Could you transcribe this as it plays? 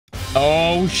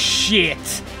Oh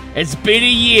shit! It's been a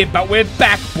year, but we're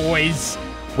back, boys.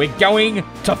 We're going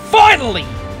to finally.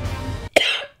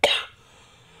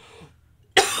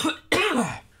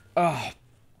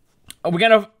 We're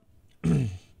gonna.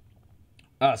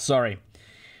 Sorry.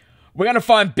 We're gonna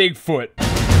find Bigfoot.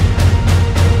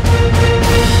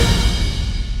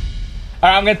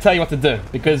 Alright, I'm gonna tell you what to do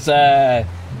because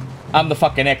I'm the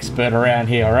fucking expert around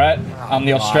here, alright? I'm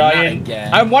the Australian.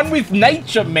 I'm one with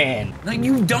nature, man. No,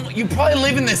 you don't. You probably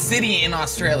live in the city in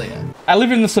Australia. I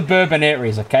live in the suburban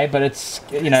areas, okay? But it's,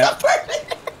 you know.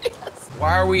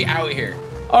 Why are we out here?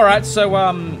 Alright, so,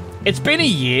 it's been a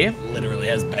year. Literally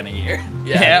has been a year.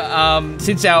 Yeah,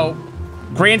 since our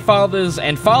grandfathers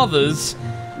and fathers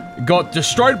got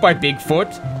destroyed by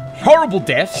Bigfoot. Horrible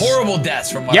deaths. Horrible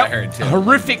deaths from what I heard, too.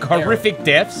 Horrific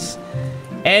deaths.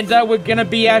 And we're gonna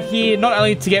be out here not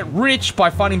only to get rich by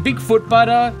finding Bigfoot, but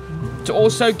to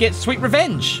also get sweet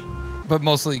revenge. But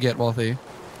mostly get wealthy.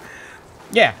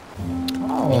 Yeah.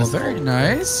 Oh, very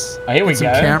nice. Oh, here we go.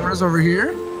 Some cameras over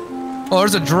here. Oh,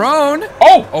 there's a drone.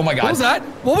 Oh! Oh my god. What was that?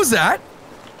 What was that?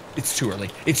 It's too early.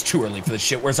 It's too early for this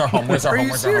shit. Where's our home? Where's our home?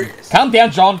 Where's our home? Calm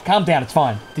down, John. Calm down. It's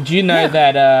fine. Did you know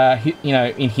that, you know,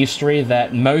 in history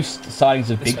that most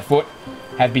sightings of Bigfoot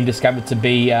have been discovered to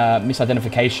be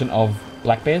misidentification of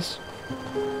black bears?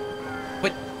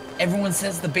 But everyone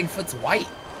says the Bigfoot's white.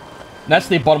 That's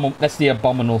the abominable. That's the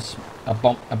abominable.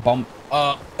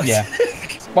 Yeah.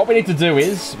 What we need to do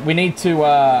is we need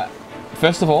to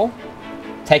first of all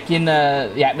take in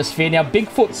the atmosphere. Now,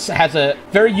 Bigfoot has a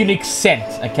very unique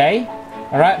scent. Okay.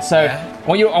 All right. So I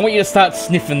want you to start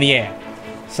sniffing the air.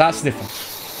 Start sniffing.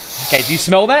 Okay. Do you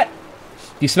smell that?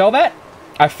 Do you smell that?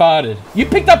 I farted. You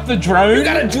picked up the drone? You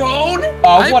got a drone?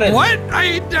 Oh, what?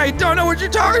 I don't know what you're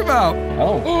talking about.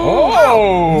 Oh.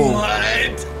 Oh.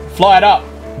 What? Fly it up.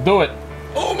 Do it.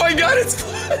 Oh my god, it's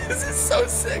this is so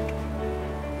sick.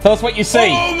 Tell us what you see.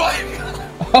 Oh my god.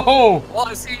 Oh. Well,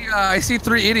 I see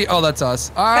 3 idiots. Oh, that's us.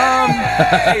 Hey.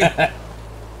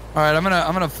 All right, I'm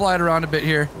gonna fly it around a bit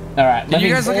here. All right. Can you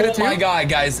guys look at it too? Oh my god,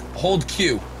 guys, hold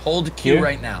Q. Hold Q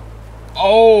right now.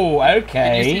 Oh, okay.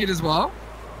 Can you see it as well?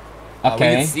 Okay.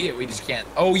 We can see it, we just can't.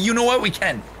 Oh, you know what? We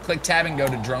can. Click tab and go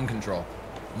to drone control.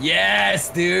 Yes,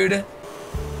 dude.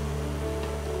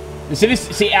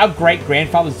 See, our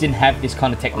great-grandfathers didn't have this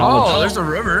kind of technology. Oh, there's a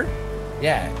river.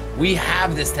 Yeah, we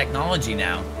have this technology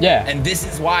now. Yeah. And this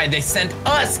is why they sent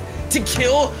us to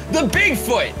kill the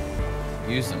Bigfoot.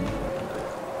 Use them.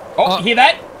 Oh, hear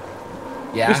that?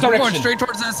 Yeah. This direction. We're going straight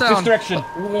towards that sound. This direction.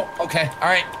 Okay, all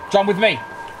right. John, with me.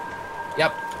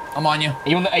 Yep, I'm on you.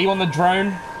 Are you on the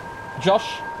drone,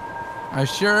 Josh? I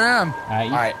sure am. All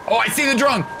right. Oh, I see the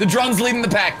drone. The drone's leading the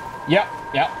pack. Yep.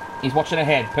 He's watching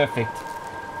ahead. Perfect.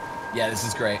 Yeah, this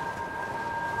is great.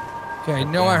 Okay, I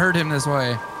know I heard him this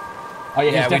way. Oh,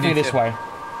 yeah, he's definitely this way.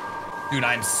 Dude,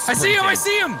 I see him, I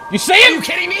see him! You see him? Are you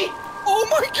kidding me? Oh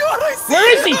my god, I see him!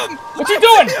 Where is he? What's he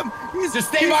doing? Just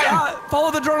stay by him.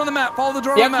 Follow the drone on the map, follow the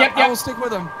drone on the map. I will stick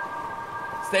with him.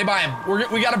 Stay by him.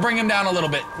 We gotta bring him down a little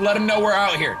bit. Let him know we're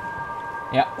out here.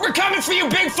 Yeah. We're coming for you,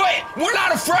 Bigfoot! We're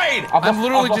not afraid! I'm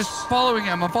literally just following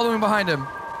him. I'm following behind him.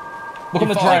 Look on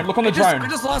the drone. Look on the drone. I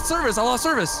just lost service. I lost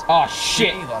service. Oh, shit.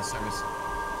 What do you mean lost service?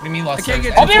 What do you mean lost I can't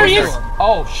service? get Oh, there he is!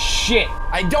 Oh, shit.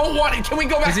 I don't want it. Can we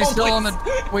go back Is he home, still please? on the...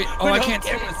 Wait, oh, I can't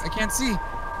see. I can't see.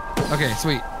 Okay,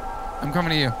 sweet. I'm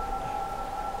coming to you.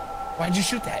 Why'd you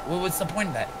shoot that? What's the point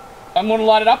of that? I'm gonna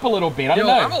light it up a little bit. I don't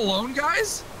know. I'm alone,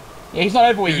 guys? Yeah, he's not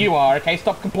over where you are, okay?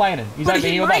 Stop complaining. He's over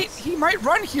here with us. He might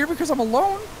run here because I'm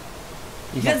alone.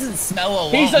 He doesn't smell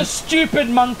alone. He's a stupid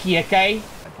monkey, okay?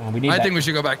 Oh, we need I think we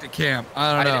should go back to camp.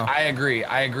 I don't know. I agree.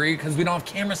 I agree because we don't have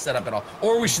cameras set up at all.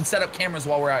 Or we should set up cameras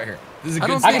while we're out here. This is a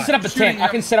good I can set up a tent. I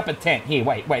can set up a tent. Here,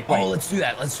 wait. Oh, let's do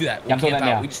that. Let's do that. Yeah, I'm doing that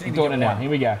now. We just need I'm to doing it now. one. Here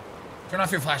we go. Turn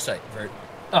off your flashlight, Vert.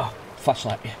 Oh,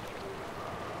 flashlight. Yeah.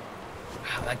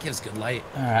 Wow, that gives good light.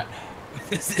 All right.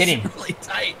 This Get is him. really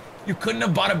tight. You couldn't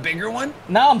have bought a bigger one?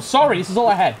 No, I'm sorry. This is all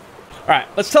I had. All right,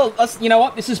 let's. You know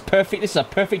what? This is perfect. This is a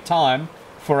perfect time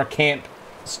for a camp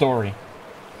story.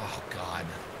 Oh God.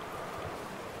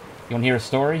 You want to hear a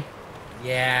story?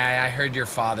 Yeah, I heard your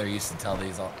father used to tell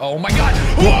these all. Oh my God!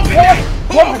 Who opened that?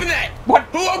 Who opened that? What?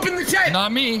 Who opened the tent?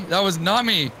 Not me. That was not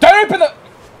me. Don't open the.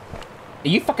 Are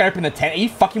you fucking opening the tent? Are you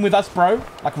fucking with us, bro?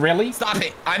 Like, really? Stop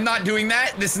it! I'm not doing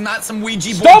that. This is not some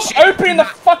Ouija Stop bullshit. opening the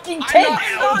fucking tent!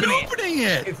 I'm not opening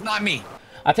it. It's not me.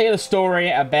 I'll tell you the story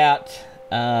about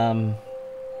the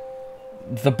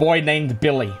boy named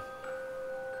Billy.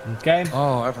 Okay.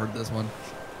 Oh, I've heard this one.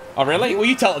 Oh, really? Well,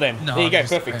 you tell it then. No, there you go.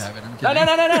 just- Perfect. I haven't, I'm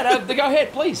No. kidding. Go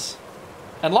ahead, please.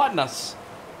 Enlighten us.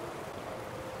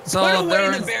 So Put away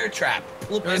there the was, bear trap.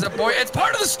 There was a boy. It's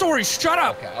part of the story. Shut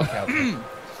up. Okay.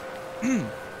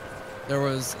 There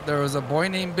was a boy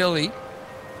named Billy,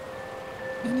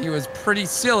 and he was pretty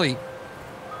silly.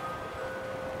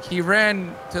 He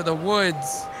ran to the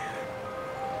woods,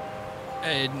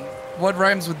 and what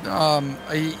rhymes with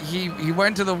he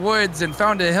went to the woods and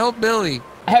found a hillbilly.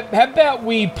 How about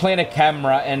we plant a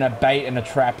camera and a bait and a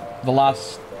trap the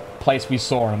last place we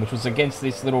saw him, which was against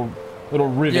this little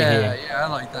river here. Yeah, I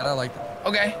like that.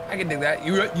 Okay, I can dig that.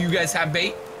 You guys have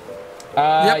bait?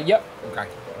 Yep. Okay.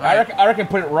 I reckon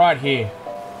put it right here.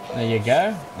 There you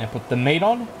go. Now put the meat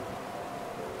on.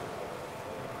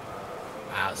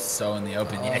 Wow, so in the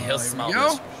open. Yeah, he'll smell go.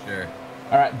 this for sure.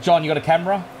 All right, John, you got a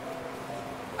camera?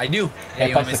 I do. Yeah,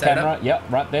 you want me place to the set it camera. up? Yep,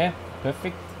 right there.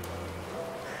 Perfect.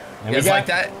 There You guys we go. like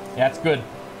that? Yeah, it's good.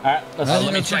 All right, let's Let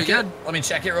me that's check pretty it. good. Let me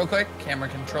check it real quick. Camera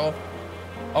control.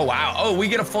 Oh, wow. Oh, we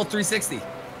get a full 360.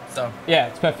 So, Yeah,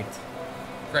 it's perfect.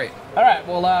 great. All right,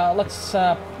 well, let's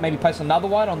maybe place another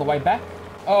one on the way back.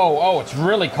 Oh, it's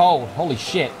really cold. Holy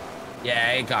shit.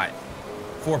 Yeah, it got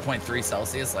 4.3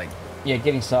 Celsius. Like, Yeah,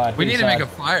 get inside. We get need to inside. make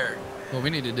a fire. What we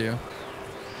need to do.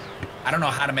 I don't know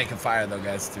how to make a fire, though,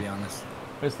 guys, to be honest.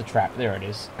 Where's the trap? There it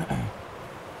is.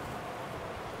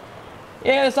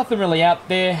 Yeah, there's nothing really out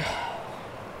there.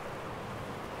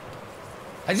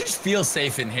 I just feel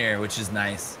safe in here, which is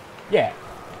nice. Yeah,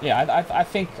 I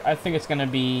think it's gonna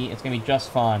be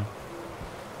just fine.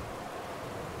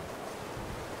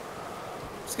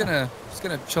 Just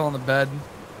gonna chill on the bed.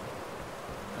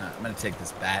 I'm gonna take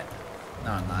this bat.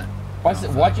 No, I'm not.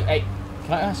 Why'd you? Hey,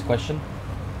 can I ask a question?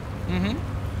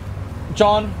 Mm-hmm.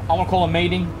 John, I want to call a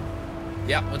meeting.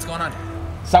 Yeah, what's going on?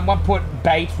 Someone put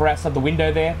bait for outside the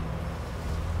window there.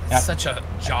 It's Yeah. such a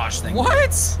Josh thing.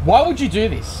 What? Why would you do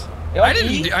this? I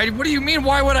didn't. What do you mean?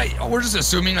 Why would I? Oh, we're just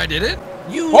assuming I did it.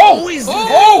 You Oh! always do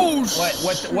Oh!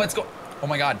 that. What's going? Oh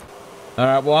my God. All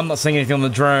right. Well, I'm not seeing anything on the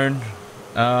drone.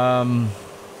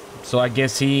 So I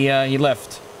guess he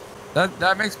left.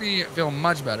 That makes me feel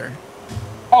much better.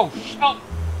 Oh,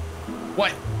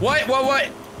 What?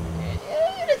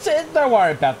 Don't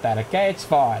worry about that, okay? It's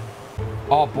fine.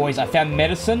 Oh, boys, I found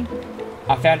medicine.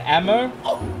 I found ammo,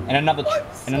 and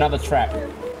another trap.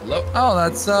 Hello? Oh,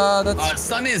 that's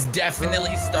Sun is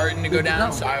definitely starting to go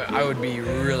down, so I would be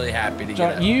really happy to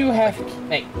John, get you have.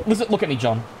 Hey, listen. Look at me,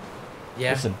 John.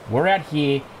 Yeah. Listen, we're out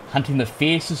here hunting the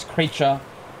fiercest creature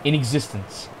in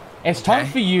existence. It's time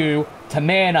Okay. for you to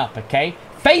man up, okay?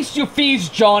 Face your fears,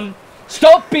 John.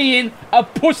 Stop being a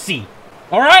pussy.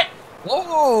 All right?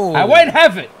 Whoa! I won't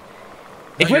have it.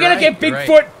 If No, we're you're gonna right, get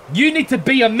you're Bigfoot, you need to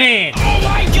be a man. Oh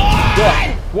my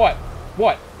God!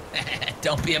 What?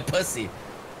 Don't be a pussy.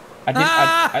 I did.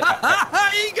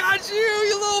 He got you,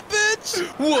 you little bitch!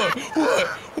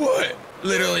 What?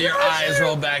 Literally, your eyes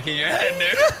roll back in your head,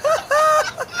 dude.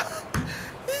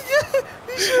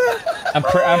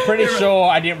 I'm pretty sure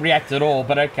I didn't react at all,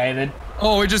 but okay then.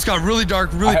 Oh, it just got really dark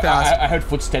really fast. I heard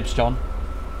footsteps, John.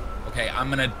 Okay, I'm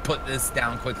gonna put this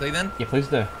down quickly then. Yeah, please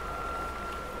do.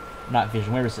 Night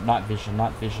vision. Where is it? Night vision.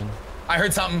 Night vision. I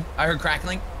heard something. I heard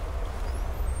crackling.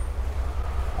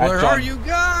 Where John. are you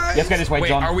guys? Let's go this way, Wait,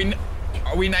 John. are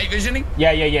we night visioning?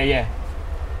 Yeah.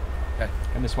 Okay.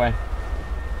 Come this way.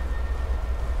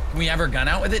 Can we have our gun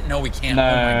out with it? No, we can't. No,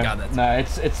 Oh my God, that's. no,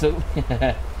 it's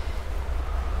a.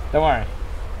 Don't worry.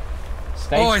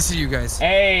 Stay. Oh, I see you guys.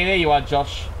 Hey, there you are,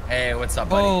 Josh. Hey, what's up,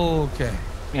 buddy? Oh, okay.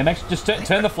 Yeah, just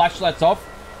turn the flashlights off,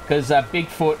 because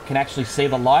Bigfoot can actually see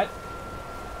the light.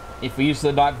 If we use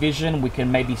the night vision, we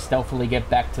can maybe stealthily get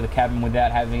back to the cabin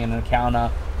without having an encounter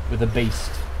with a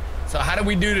beast. So how do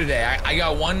we do today? I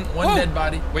got one Whoa. dead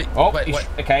body. Wait. Oh, what?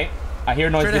 okay. I hear a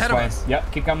noise Straight this ahead of way. us.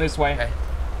 Yep, keep coming this way. Okay.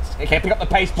 Okay, pick up the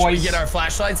pace, boys. We get our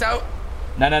flashlights out.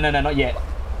 No, not yet.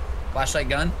 Flashlight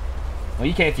gun. Well,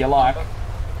 you can if you like.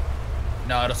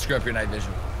 No, it'll screw up your night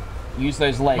vision. Use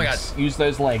those legs. my God. Use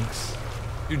those legs.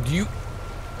 Dude,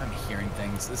 I'm hearing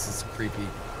things. This is creepy.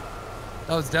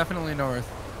 That was definitely north,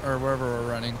 or wherever we're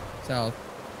running, south.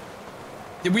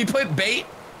 Did we put bait?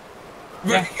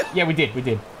 Yeah, we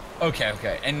did.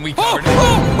 Okay. And we Oh, covered it.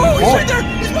 he's right there!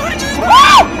 He's behind you!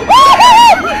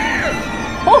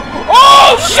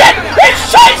 Oh shit!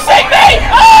 It's chasing me!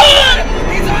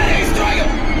 He's on it! He's throwing him!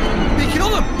 He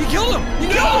killed him!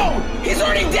 No! He's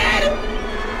already dead!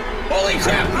 Holy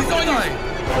crap! He's on you!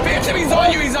 Phantom, he's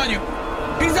on you!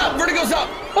 He's up! Vertigo's up!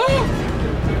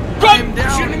 I'm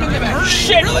down. Shoot him in the back!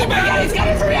 Shit! Really bad! He's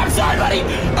coming for me! I'm sorry, buddy!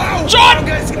 Oh! John! Oh,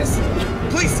 guys!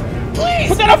 Please!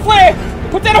 Put down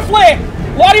a flare!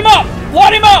 Light him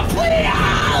up! Please!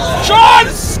 John!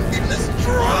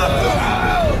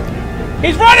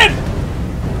 He's running!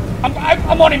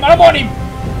 I'm on him!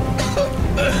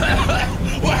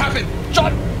 What happened?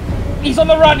 John! He's on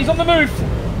the run, he's on the move!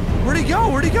 Where'd he go?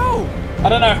 Where'd he go? I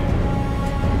don't know.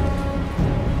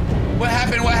 What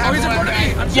happened? What Oh, happened? he's in What front of me.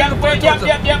 happened? I'm shooting fire towards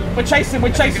him. Yep. We're chasing I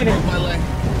think him. I broke my leg.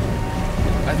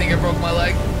 I think I broke my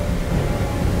leg.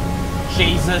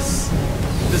 Jesus.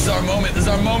 This is our moment. This is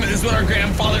our moment. This is what our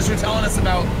grandfathers were telling us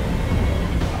about.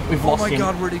 We've Oh lost my him.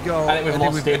 God, where'd he go? I think we've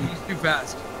lost him. He's too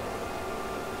fast.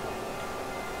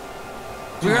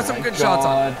 We Oh got some my good shots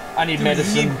on. God. I need Dude,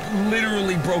 medicine. He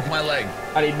literally broke my leg.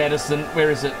 I need medicine. Where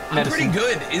is it? I'm Medicine. pretty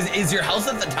good. Is your health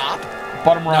at the top?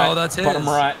 Bottom right. No, that's his. Bottom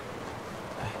right.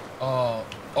 Oh.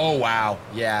 Oh wow.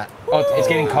 Yeah. Oh, it's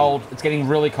getting cold. It's getting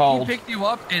really He cold. picked you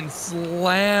up and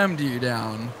slammed you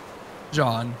down,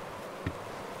 John.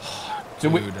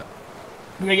 Dude, we're Dude.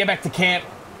 gonna get back to camp.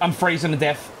 I'm freezing to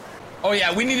death. Oh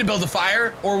yeah. We need to build a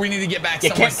fire, or we need to get back. Yeah,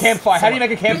 somewhere. campfire. How do you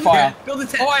make a campfire? Build a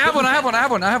tent. Oh, I have one. I have one. I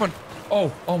have one. I have one.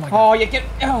 Oh. Oh my God. Oh, you get.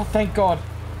 Oh, thank God.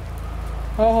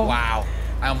 Oh. Wow.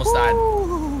 I almost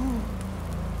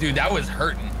died. Dude, that was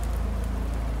hurting.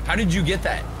 How did you get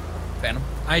that, Phantom?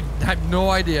 I have no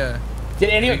idea. Did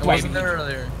any I wait? wasn't there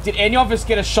earlier. Did any of us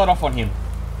get a shot off on him?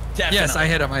 Definitely. Yes, I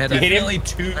hit him. I hit him. hit him? Definitely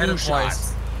two I hit him shots.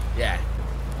 twice. Yeah.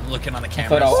 I'm looking on the I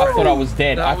camera. thought I was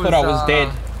dead. That I thought I was was,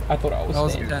 dead. I thought I was That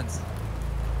was dead. intense.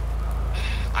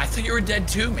 I thought you were dead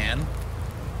too, man.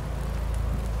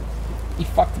 He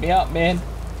fucked me up, man.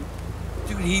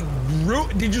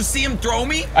 Dude, did you see him throw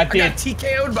me? I got did.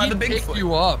 TKO'd by He the picked Bigfoot.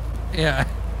 you up. Yeah.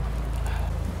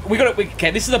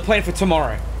 Okay, this is the plan for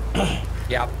tomorrow.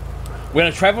 Yeah. We're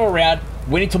gonna travel around.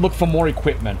 We need to look for more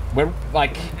equipment. We're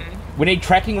like, we need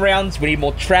tracking rounds. We need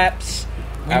more traps.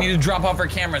 We need to drop off our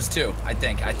cameras too, I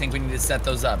think. I think we need to set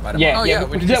those up. I don't Yeah. know. Oh yeah.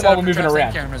 we need can do to that while set we're up moving traps and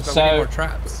around. Cameras, but So- we need more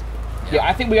traps. Yeah,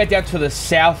 I think we go down to the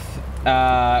south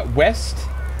west,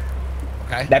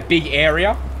 Okay. that big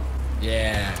area,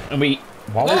 Yeah. and we.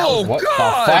 What Oh, what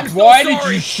God! the fuck? I'm so Why did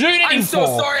sorry. you shoot at him I'm so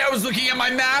for? sorry. I was looking at my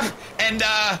map and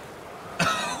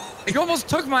You almost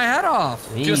took my head off.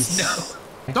 just Jeez.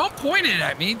 no. Don't point it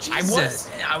at me. Jesus.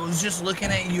 I was just looking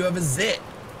at you. You have a zit.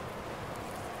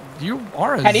 You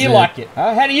are a How do you zit. like it?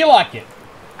 Huh? How do you like it?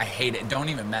 I hate it. Don't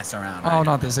even mess around. Oh, right now.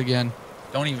 not this again.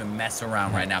 Don't even mess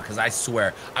around right now, because I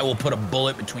swear I will put a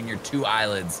bullet between your two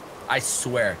eyelids. I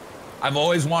swear. I've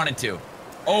always wanted to.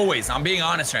 Always. I'm being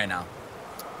honest right now.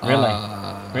 Really?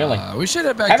 Really? We should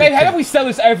head back How to about we sell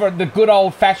this over the good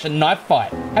old fashioned knife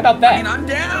fight? How about that? I mean, I'm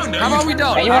down. How about we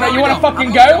don't? Hey, you How about we wanna don't? fucking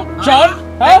How about go, we don't?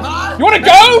 John? Huh? You wanna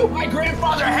go? My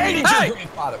grandfather hated Hey! your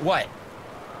grandfather. What?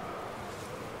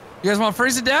 You guys want to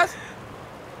freeze to death?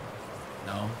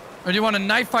 No. Or do you want a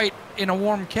knife fight in a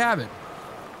warm cabin?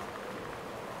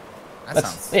 That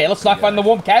sounds. Let's knife fight in the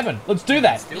warm cabin. Let's do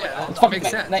that. do it. Yeah, Let's that makes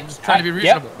sense. Just trying to be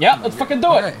reasonable. Yeah, let's fucking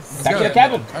do it. Okay, let's Back go. to the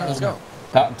cabin. All right, let's go.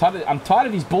 I'm tired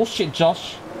of these bullshit,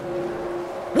 Josh.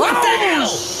 What the hell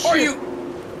shit. are you?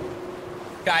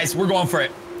 Guys, we're going for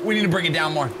it. We need to bring it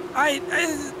down more.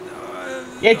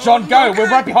 Yeah, John, go. okay. We're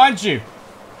right behind you.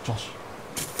 Josh.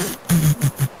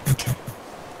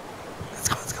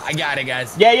 I got it,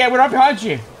 guys. Yeah, we're right behind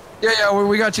you. Yeah,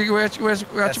 we got you. We got That your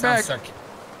back. sounds sarcastic.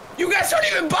 You guys don't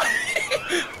even buy.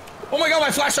 Oh my god,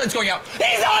 my flashlight's going out.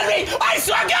 He's on me! I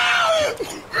swear go!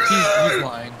 He's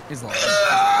lying. He's lying.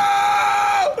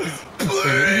 No!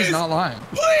 Please! He's not lying.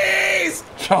 Please!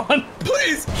 John.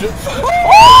 Please!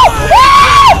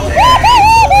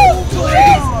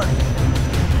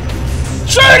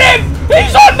 Shoot him!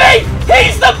 He's on me!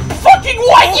 He's the fucking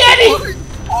white yeti!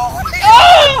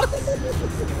 Oh!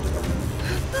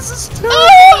 This is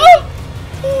terrible.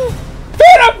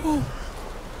 Hit him!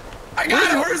 I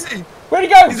got him! Where is he? Where'd he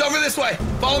go? He's over this way.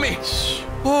 Follow me.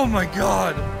 Oh my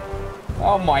god.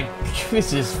 Oh my,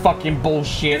 this is fucking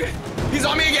bullshit. He's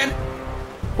on me again.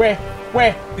 Where?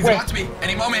 He's about to be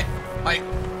any moment.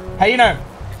 How you know?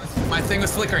 My thing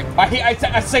was flickering. I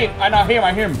see him.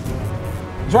 I hear him.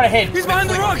 He's right ahead. He's behind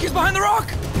the rock. He's behind the rock.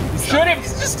 Shoot him!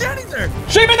 He's just standing there.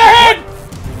 Shoot him in the head!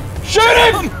 Shoot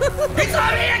him! He's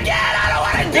on me again! I don't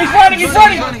want to die! He's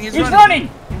running! He's running, He's he's running!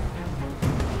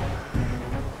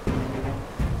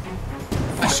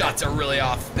 My shots are really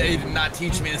off. They did not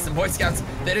teach me this in Boy Scouts.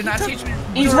 They did not teach me.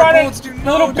 He's Our running! bullets do The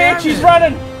no little bitch, he's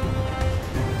damage. running!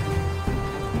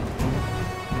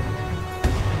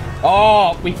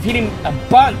 Oh, we've hit him a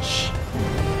bunch.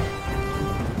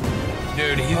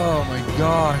 Dude, he's. Oh my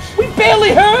gosh. We barely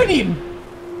heard him!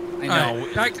 I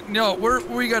know. No,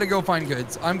 we gotta go find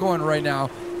goods. I'm going right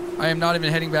now. I am not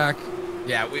even heading back.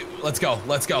 Yeah, let's go.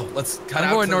 Let's go. Let's cut out.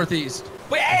 I'm going to- northeast.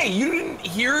 Wait, hey, you didn't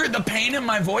hear the pain in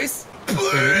my voice?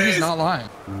 He's not lying.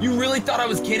 You really thought I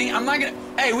was kidding? I'm not gonna.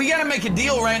 Hey, we gotta make a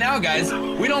deal right now, guys.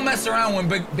 We don't mess around when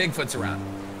Bigfoot's around.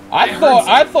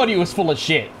 I thought he was full of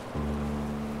shit.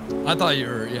 I thought you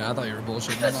were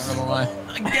bullshitting. I'm not gonna lie.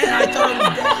 Again, I thought it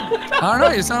was dead. I don't know.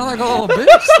 You sounded like a little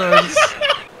bitch. So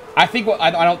I think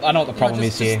I know what the problem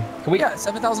is here. Can we? Yeah,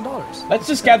 $7,000. Let's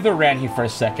just gather around here for a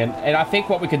second, and I think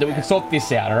what we can do, we can sort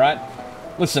this out. All right.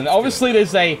 Listen, obviously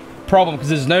there's a problem because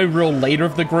there's no real leader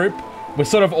of the group. We've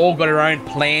sort of all got our own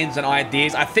plans and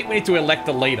ideas. I think we need to elect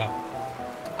a leader.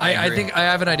 I think I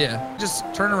have an idea. Just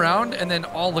turn around and then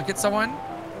all look at someone,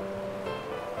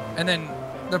 and then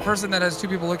the person that has two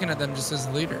people looking at them just says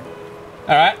leader.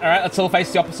 All right. Let's all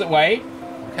face the opposite way.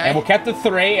 Okay. And we'll count to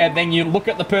 3, and then you look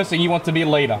at the person you want to be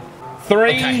leader. 3,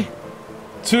 Okay.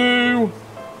 2,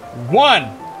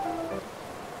 1.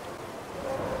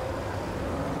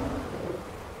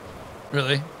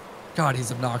 Really? God,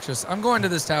 he's obnoxious. I'm going to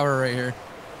this tower right here.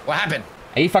 What happened?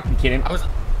 Are you fucking kidding? I was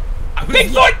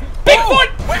Bigfoot!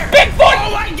 Bigfoot! Where? Bigfoot!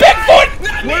 Oh my God! Bigfoot!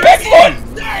 Not me! Bigfoot!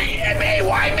 Not me!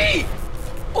 Why me?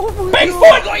 Oh my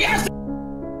Bigfoot! Oh, yes!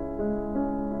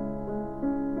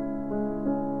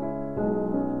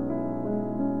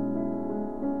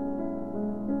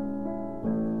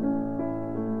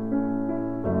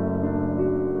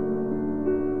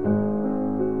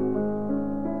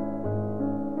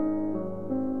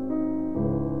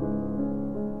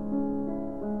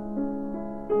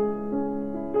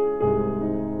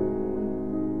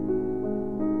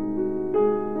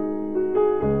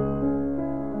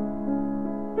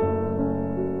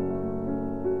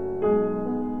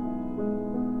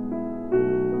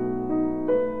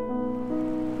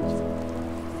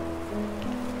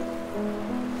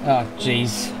 Oh,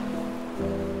 jeez.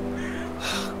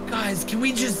 Guys, can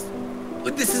we just...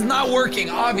 This is not working,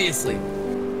 obviously.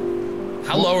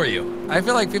 How low are you? I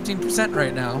feel like 15%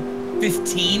 right now.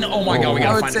 15? Oh my God, we I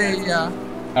gotta would find say, it. yeah.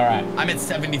 All right. I'm at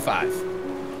 75.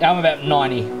 I'm about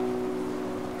 90.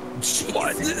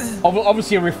 What?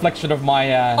 Obviously a reflection of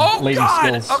my leading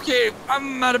skills. Okay,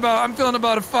 I'm feeling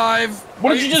about a 5.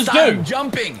 What did you just Stop do?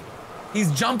 jumping.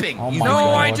 He's jumping. Oh He's my No,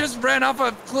 God. I just ran off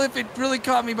a cliff. It really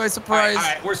caught me by surprise. All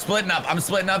right, we're splitting up. I'm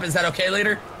splitting up. Is that okay,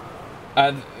 later?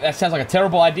 That sounds like a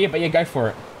terrible idea, but yeah, go for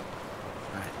it.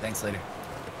 All right, thanks, later.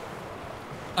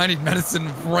 I need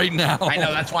medicine right now. I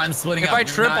know, that's why I'm splitting If up. I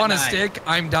trip Not on a nine. stick,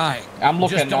 I'm dying. I'm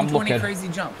looking. Just don't I'm do any looking. crazy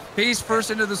jumps. Face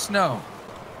first into the snow.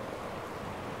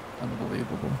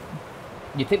 Unbelievable.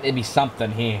 You think there'd be something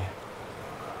here?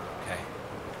 Okay.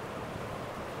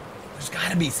 There's got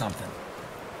to be something.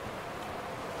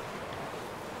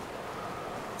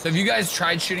 So have you guys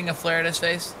tried shooting a flare at his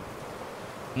face?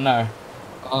 No.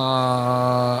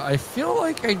 I feel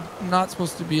like I'm not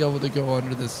supposed to be able to go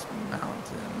under this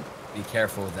mountain. Be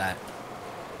careful with that.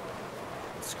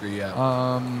 Screw you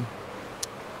up.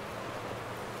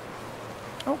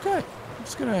 Okay. I'm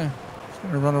just gonna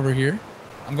run over here.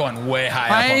 I'm going way high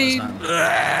up on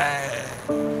this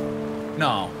mountain.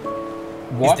 No.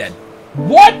 What? He's dead.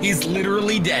 What? He's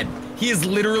literally dead. He is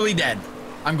literally dead.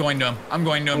 I'm going to him. I'm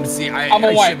going to him to see. I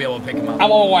away. should be able to pick him up.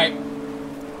 I'm on my way.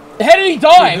 How did he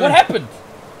die? What happened?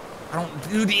 I don't,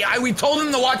 dude. We told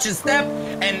him to watch his step,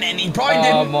 and he probably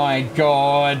Oh didn't. my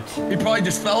God. He probably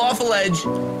just fell off a ledge,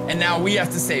 and now we have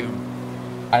to save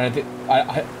him. I don't think.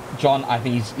 John, I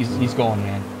think he's gone,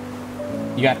 man.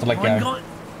 You have to let go.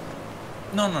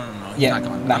 No. He's Yeah, not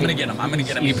gone. no, I'm gonna get him. I'm gonna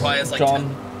get him. He probably has like John,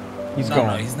 10. he's No, gone.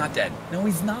 no, he's not dead. No,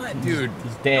 he's not, dude.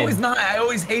 He's dead. No, he's not. I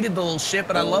always hated the little shit,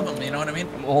 but I love him. You know what I mean?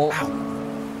 Well,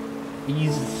 Ow.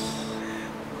 he's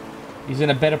in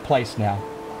a better place now.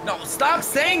 No, stop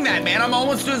saying that, man. I'm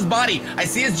almost to his body. I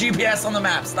see his GPS on the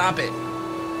map. Stop it.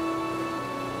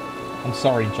 I'm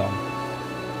sorry, John.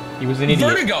 He was an idiot.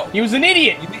 VERTiiGO. He was an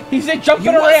idiot. He's there He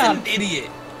jumping was around. an idiot.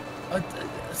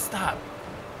 Stop.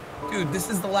 Dude, this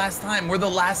is the last time. We're the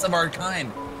last of our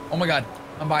kind. Oh my God.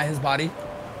 I'm by his body.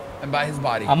 I'm by his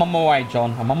body. I'm on my way,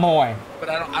 John. I'm on my way. But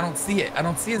I don't see it. I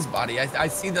don't see his body. I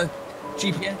see the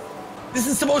GPS. This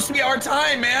is supposed to be our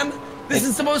time, man. This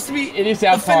is supposed to be It is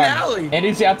our the time. finale. It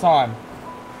is our time.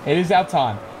 It is our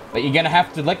time. But you're gonna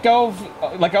have to let go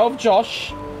of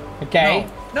Josh, okay?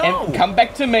 No. And come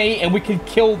back to me, and we can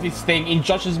kill this thing in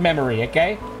Josh's memory,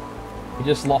 okay? We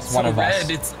just lost It's one so of red.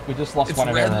 us. We just lost it's one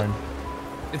of red. our own.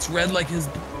 It's red like his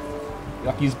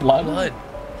Like his blood.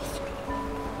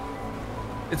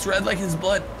 It's red like his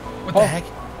blood. What the heck?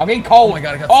 I'm getting cold. Oh my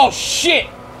God, I got Oh shit!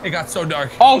 It got so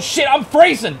dark. Oh shit! I'm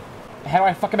freezing. How do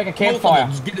I fucking make a Both of campfire? them.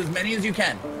 Just get as many as you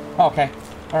can. Oh, okay.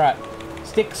 All right.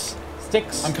 Sticks.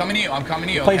 I'm coming to you. I'm coming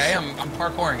to you. Please. Okay. I'm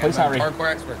parkouring. Please I'm hurry. a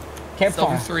parkour expert.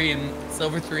 Campfire.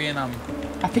 Silver three and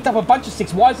I picked up a bunch of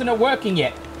sticks. Why isn't it working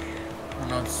yet? I don't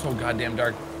know. It's so goddamn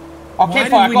dark. Oh, Why campfire.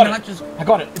 did I we got not it. just- I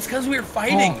got it. It's because we were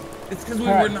fighting. Oh. It's because we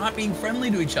All right. were not being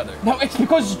friendly to each other. No, it's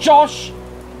because Josh.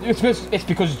 It's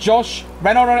because Josh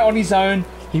ran out on his own,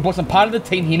 He wasn't part of the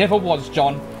team. He never was,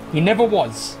 John. He never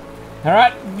was. All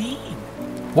right? What do you mean?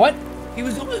 What? He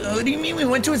was. What do you mean? We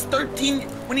went to his 13.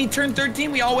 When he turned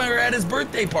 13, we all were at his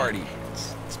birthday party.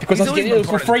 It's because I was getting it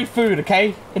for free food,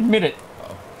 okay? Admit it.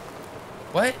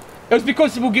 What? It was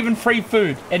because we were given free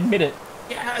food. Admit it.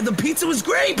 Yeah, the pizza was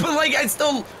great, but like I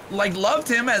still like loved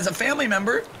him as a family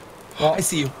member. Well, I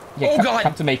see you. Yeah, oh God!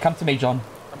 Come to me, John.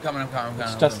 I'm coming.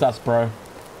 It's just us, bro.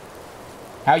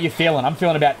 How are you feeling? I'm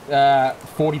feeling about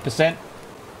 40%.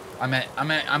 I'm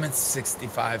at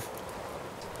 65.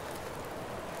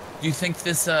 Do you think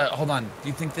this? Hold on. Do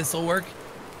you think this will work?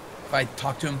 If I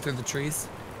talk to him through the trees,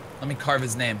 let me carve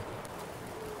his name.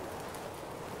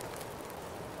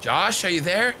 Josh, are you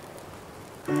there?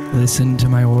 Listen to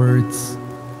my words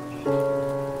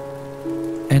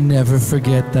and never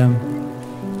forget them.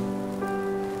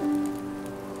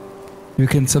 You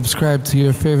can subscribe to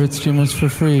your favorite streamers for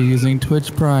free using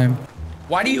Twitch Prime.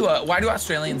 Why do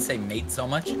Australians say mate so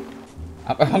much?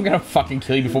 I'm gonna fucking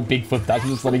kill you before Bigfoot does. I'm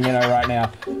just letting you know right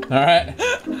now. All right?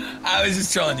 I was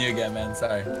just trolling you again, man.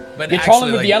 Sorry. But you're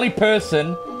trolling with the only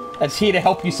person that's here to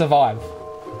help you survive.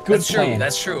 Good That's plan. true.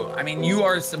 That's true. I mean, you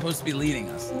are supposed to be leading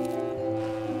us.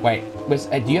 Wait,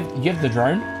 do you have the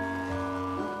drone?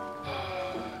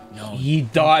 No. He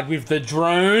died with the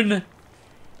drone.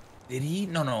 Did he?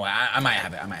 No. I might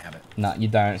have it. No, you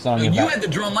don't. It's not on No, your you back. had the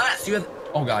drone last. You had.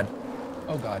 Oh God.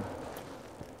 Oh God.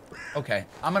 Okay,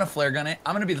 I'm gonna flare gun it.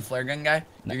 I'm gonna be the flare gun guy.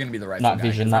 You're gonna be the rifle guy. Night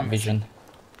vision.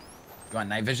 You want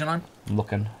night vision on? I'm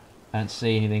looking. I don't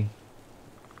see anything.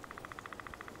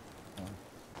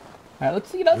 Alright,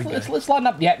 let's lighten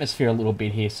up the atmosphere a little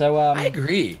bit here. So I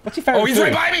agree. What's your favorite Oh, he's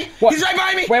food? right by me! What? He's right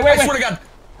by me! Wait, I swear to God.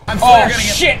 I'm flare gunning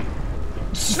it. Shit!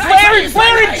 Nice,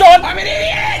 Flare him, John! I'm an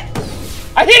idiot!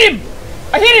 I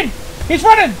hit him! He's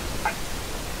running!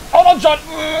 Hold on, John!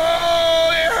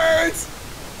 Oh, it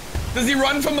hurts! Does he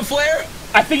run from the flare?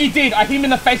 I think he did. I hit him in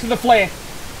the face with the flare.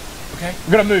 Okay.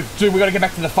 We gotta move. Dude, we gotta get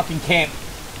back to the fucking camp.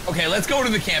 Okay, let's go to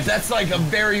the camp. That's like a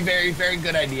very, very, very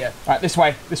good idea. Alright, this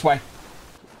way.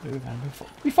 We're gonna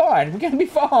be fine. We're gonna be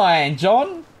fine,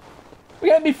 John.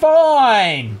 We're gonna be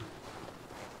fine.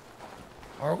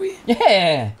 Are we?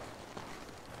 Yeah.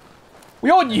 We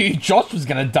all knew Josh was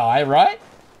gonna die, right?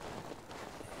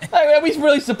 Are we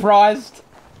really surprised?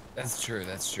 That's true.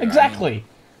 That's true. Exactly. I mean,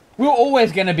 we're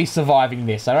always gonna be surviving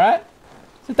this, alright?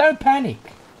 So don't panic.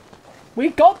 We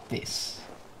got this.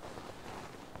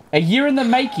 A year in the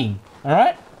making,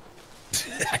 alright?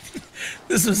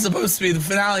 this was supposed to be the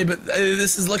finale, but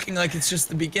this is looking like it's just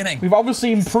the beginning. We've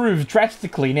obviously improved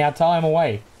drastically in our time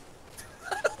away.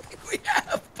 I don't think we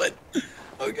have, but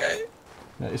okay.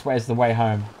 No, this way is the way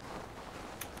home.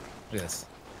 Yes.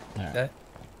 Right. Okay.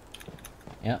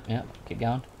 Yep. Keep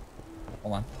going.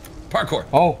 Hold on. Parkour.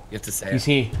 Oh. You have to say He's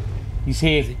it. here. He's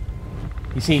here.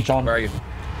 He's here, John. Where are you?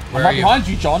 I'm Where right are you? behind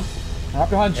you, John. I'm right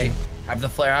behind Hey, you. have the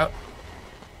flare out.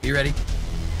 You ready?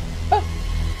 Oh.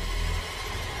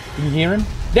 Can you hear him?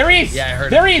 There he is! Yeah, I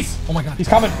heard There him. he is! Oh my God. He's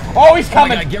coming! Oh, he's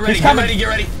coming! Oh my God, get ready, he's get coming! ready, get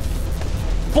ready.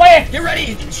 Flare! Get ready!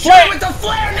 Shoot Flare! him with the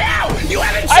flare now! You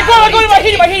haven't shot I got him!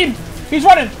 anything! I hit him! He's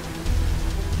running!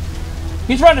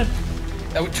 He's running!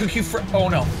 That took you for... Oh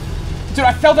no. Dude,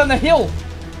 I fell down the hill!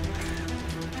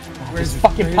 Where's This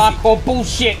fucking parkour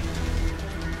bullshit!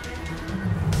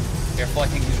 Careful, I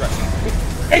think he's rushing.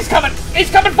 He's coming! He's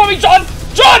coming for me, John!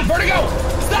 John! VERTiiGO!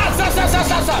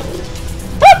 Stop!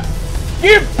 Ah!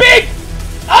 You big,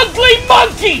 ugly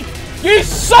monkey! You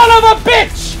son of a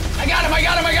bitch! I got him!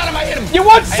 I hit him! You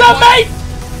want some, mate?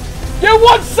 You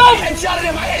want some? I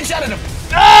headshotted him!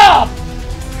 Ah!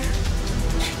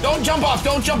 Don't jump off!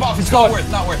 He's It's gone.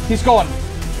 not worth. He's gone.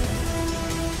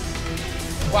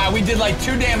 Wow, we did like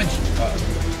 2 damage.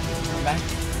 Back.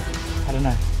 I don't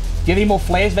know. Do you have any more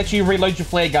flares? Make sure you reload your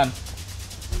flare gun.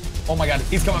 Oh my God,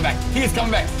 he's coming back. He's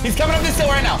coming up this hill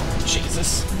right now.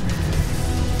 Jesus.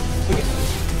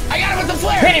 I got him with the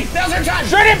flare! Hit him! Now's our time!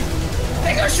 Shoot him!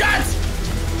 Take our shots!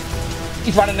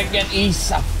 He's running again.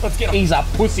 He's a, Let's get him. He's a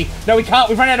pussy. No, we can't.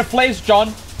 We've run out of flares,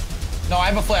 John. No, I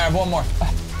have a flare. I have one more.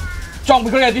 John,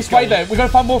 we gotta go this way, though. We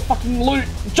gotta find more fucking loot.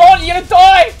 John, you're gonna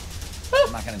die!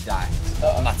 I'm not gonna die.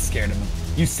 I'm not scared of him.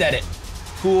 You said it.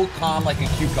 Cool, calm, like a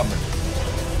cucumber.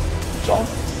 John.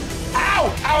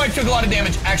 Ow! I took a lot of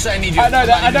damage. Actually, I need you. I know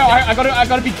that. I know. I I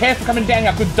gotta be careful coming down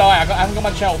here. I could die. I haven't got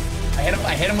much health. hit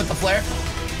him with the flare.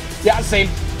 Yeah, I see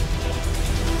him.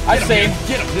 I see him.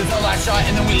 Get him. This is our last shot,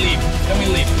 and then we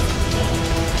leave.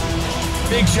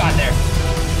 Big shot there.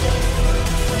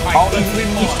 All right, let's leave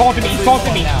him He's alone. taunting me. Let's He's leave him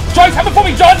taunting me. alone now. John, coming for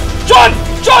me, John! John!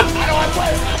 John! I don't want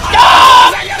flares. Ah!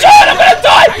 John, I'm gonna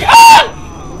die! Ah!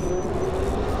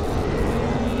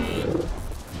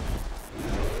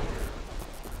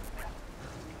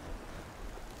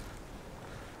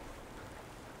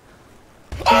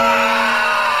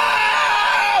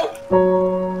 Bye.